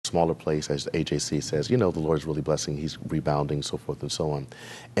smaller place, as AJC says, you know, the Lord's really blessing, he's rebounding, so forth and so on.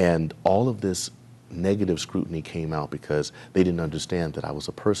 And all of this negative scrutiny came out because they didn't understand that I was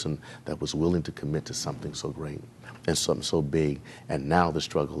a person that was willing to commit to something so great and something so big. And now the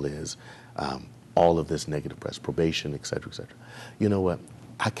struggle is all of this negative press, probation, et cetera, et cetera. You know what?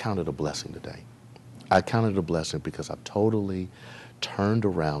 I counted a blessing today. I counted a blessing because I totally turned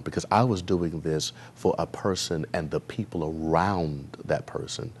around, because I was doing this for a person and the people around that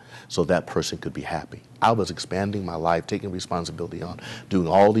person, so that person could be happy. I was expanding my life, taking responsibility on, doing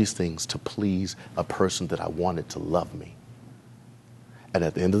all these things to please a person that I wanted to love me. And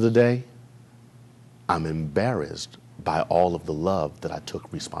at the end of the day, I'm embarrassed by all of the love that I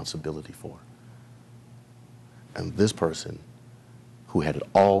took responsibility for. And this person, who had it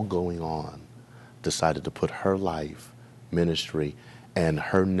all going on, decided to put her life, ministry, and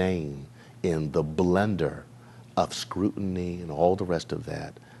her name in the blender of scrutiny and all the rest of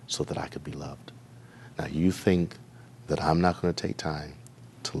that so that I could be loved. Now, you think that I'm not going to take time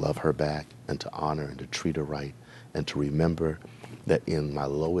to love her back and to honor and to treat her right and to remember that in my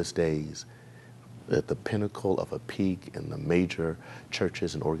lowest days, at the pinnacle of a peak in the major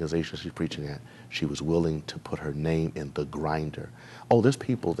churches and organizations she's preaching at, she was willing to put her name in the grinder. Oh, there's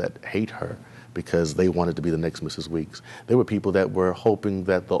people that hate her because they wanted to be the next Mrs. Weeks. There were people that were hoping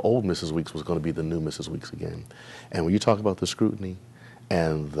that the old Mrs. Weeks was going to be the new Mrs. Weeks again. And when you talk about the scrutiny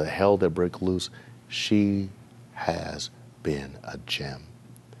and the hell that broke loose, she has been a gem.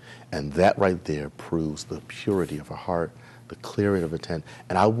 And that right there proves the purity of her heart, the clarity of intent,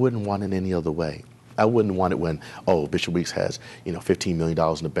 and I wouldn't want it any other way. I wouldn't want it when, oh, Bishop Weeks has, you know, $15 million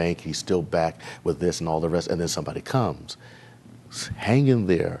in the bank, he's still back with this and all the rest, and then somebody comes. Hang in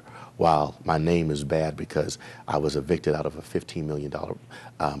there while my name is bad because I was evicted out of a $15 million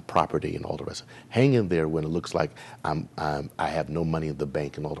property and all the rest. Hang in there when it looks like I have no money in the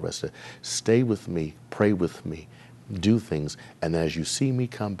bank and all the rest of it. Stay with me, pray with me, do things, and then as you see me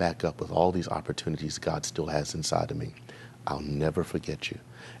come back up with all these opportunities God still has inside of me, I'll never forget you.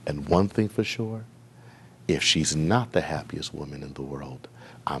 And one thing for sure, if she's not the happiest woman in the world,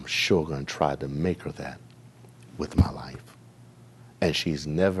 I'm sure going to try to make her that with my life. And she's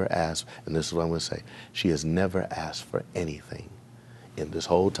never asked, and this is what I'm going to say, she has never asked for anything in this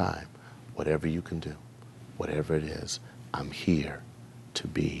whole time. Whatever you can do, whatever it is, I'm here to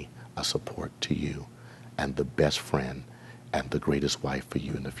be a support to you and the best friend and the greatest wife for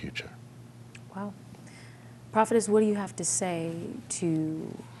you in the future. Wow. Prophetess, what do you have to say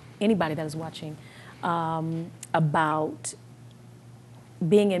to anybody that is watching about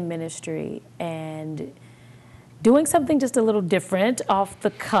being in ministry and doing something just a little different off the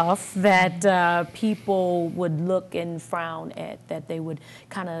cuff that people would look and frown at, that they would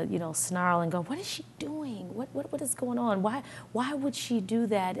kind of, you know, snarl and go, what is she doing? What is going on? Why would she do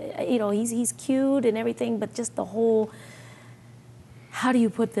that? You know, he's cute and everything, but just the whole, how do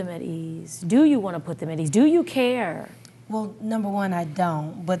you put them at ease? Do you want to put them at ease? Do you care? Well, number one, I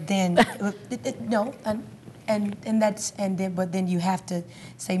don't, but then, no, but then you have to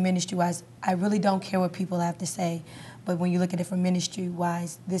say ministry-wise, I really don't care what people have to say, but when you look at it from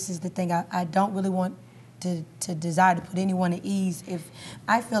ministry-wise, this is the thing, I don't really want to desire to put anyone at ease. If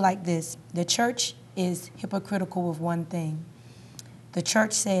I feel like this, the church is hypocritical with one thing. The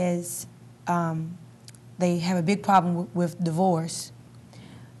church says they have a big problem with divorce,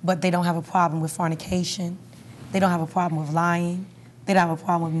 but they don't have a problem with fornication. They don't have a problem with lying. They don't have a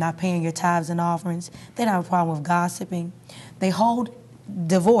problem with not paying your tithes and offerings. They don't have a problem with gossiping. They hold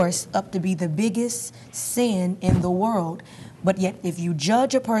divorce up to be the biggest sin in the world. But yet, if you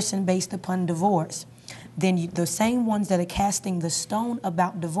judge a person based upon divorce, then the same ones that are casting the stone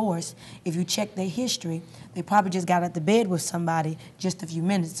about divorce, if you check their history, they probably just got out of bed with somebody just a few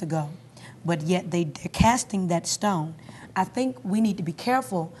minutes ago. But yet they're casting that stone. I think we need to be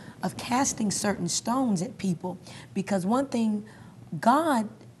careful of casting certain stones at people, because one thing, God,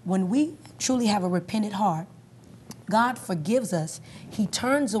 when we truly have a repentant heart, God forgives us. He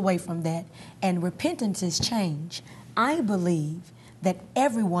turns away from that, and repentance is change. I believe that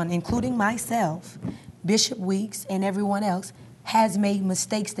everyone, including myself, Bishop Weeks, and everyone else, has made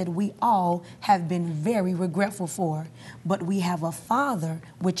mistakes that we all have been very regretful for. But we have a Father,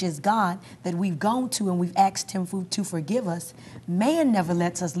 which is God, that we've gone to and we've asked Him to forgive us. Man never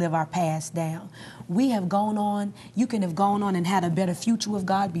lets us live our past down. We have gone on, you can have gone on and had a better future with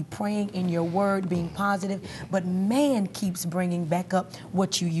God, be praying in your word, being positive, but man keeps bringing back up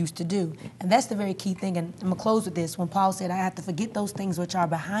what you used to do. And that's the very key thing, and I'm going to close with this. When Paul said, I have to forget those things which are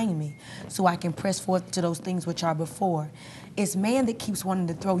behind me so I can press forth to those things which are before. It's man that keeps wanting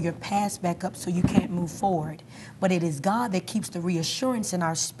to throw your past back up so you can't move forward. But it is God that keeps the reassurance in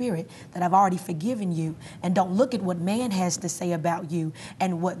our spirit that I've already forgiven you. And don't look at what man has to say about you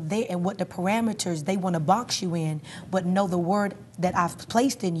and what the parameters they want to box you in, but know the word that I've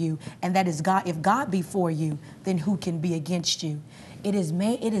placed in you, and that is God. If God be for you, then who can be against you? It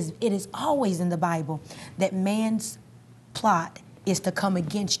is always in the Bible that man's plot is to come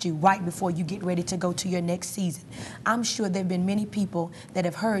against you right before you get ready to go to your next season. I'm sure there have been many people that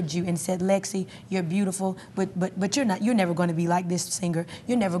have heard you and said, Lexi, you're beautiful, but you're never going to be like this singer.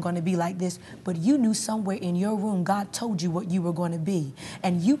 You're never going to be like this. But you knew somewhere in your room God told you what you were going to be.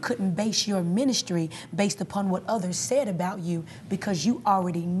 And you couldn't base your ministry based upon what others said about you because you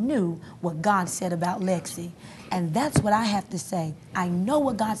already knew what God said about Lexi. And that's what I have to say. I know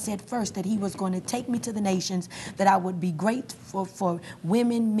what God said first, that he was going to take me to the nations, that I would be great for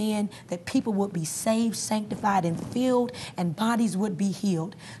women, men, that people would be saved, sanctified, and filled, and bodies would be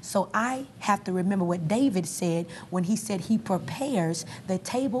healed. So I have to remember what David said when he said he prepares the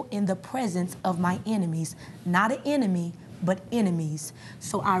table in the presence of my enemies. Not an enemy, but enemies.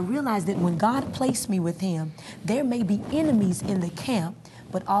 So I realized that when God placed me with him, there may be enemies in the camp,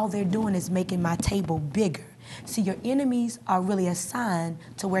 but all they're doing is making my table bigger. See, your enemies are really a sign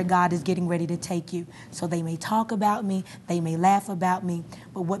to where God is getting ready to take you. So they may talk about me, they may laugh about me,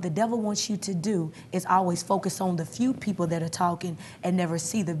 but what the devil wants you to do is always focus on the few people that are talking and never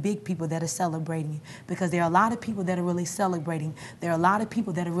see the big people that are celebrating you. Because there are a lot of people that are really celebrating. There are a lot of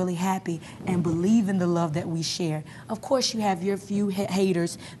people that are really happy and believe in the love that we share. Of course, you have your few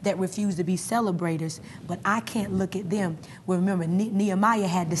haters that refuse to be celebrators, but I can't look at them. Well, remember, Nehemiah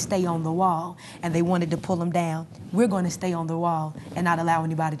had to stay on the wall, and they wanted to pull him down. We're going to stay on the wall and not allow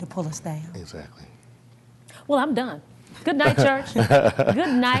anybody to pull us down. Exactly. Well, I'm done. Good night, church.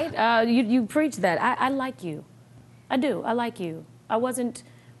 Good night. You preached that. I like you. I do. I like you. I wasn't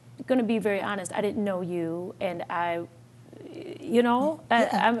going to be very honest. I didn't know you, and I'm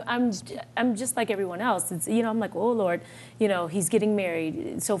just like everyone else. It's, I'm like, oh Lord, he's getting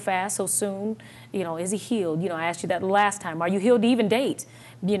married so fast, so soon. Is he healed? I asked you that the last time. Are you healed to even date?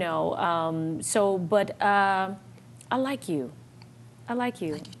 But I like you. I like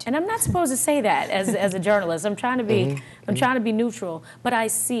you. And I'm not supposed to say that as a journalist. I'm trying to be trying to be neutral, but I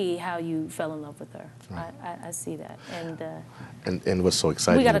see how you fell in love with her. Right. I see that. And what's so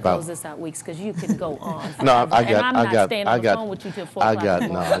exciting we got to about close this out, Weeks, because you can go on. No, I'm not staying on the phone with you till 4 I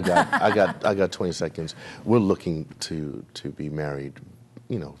o'clock. got 20 seconds. We're looking to be married,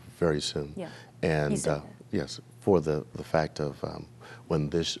 very soon. Yeah. And You said that. yes, for the fact of when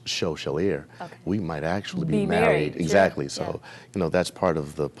this show shall air, Okay. we might actually Be be married, sure. Exactly. So, that's part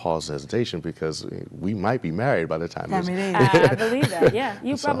of the pause and hesitation because we might be married by the time this. I believe that. Yeah,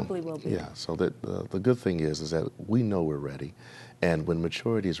 you probably will be. Yeah. So the good thing is that we know we're ready, and when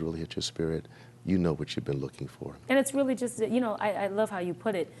maturity has really hit your spirit, you know what you've been looking for. And it's really just, I love how you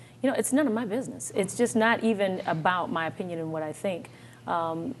put it. It's none of my business. It's just not even about my opinion and what I think.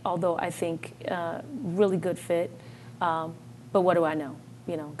 Although I think really good fit. But what do I know?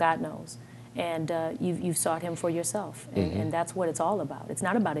 God knows. And you've sought him for yourself. And that's what it's all about. It's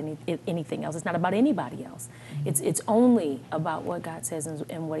not about anything else. It's not about anybody else. It's only about what God says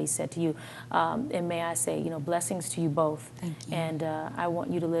and what he said to you. And may I say, blessings to you both. Thank you. And I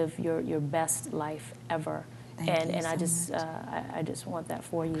want you to live your best life ever. And I just want that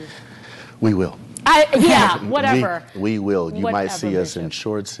for you. We will. Whatever. We will. You might see us Bishop. in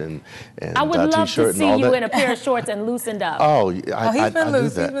shorts and I would love to t-shirt see and all you that. in a pair of shorts and loosened up. Oh, he's been I do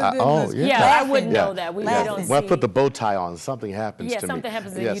loose. that. He's been loose. Yeah, I wouldn't Yeah. know that. We Yeah. don't see. When I put the bow tie on, something happens to me. something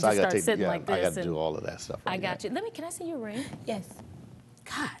happens and yes, you just I gotta start sitting like I this got to and- do all of that stuff. I got you. Can I see your ring? Yes.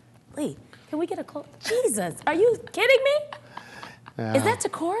 God, Lee, can we get a close? Jesus, are you kidding me? Is that to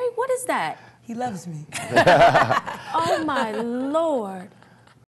Corey? What is that? He loves me. Oh my Lord.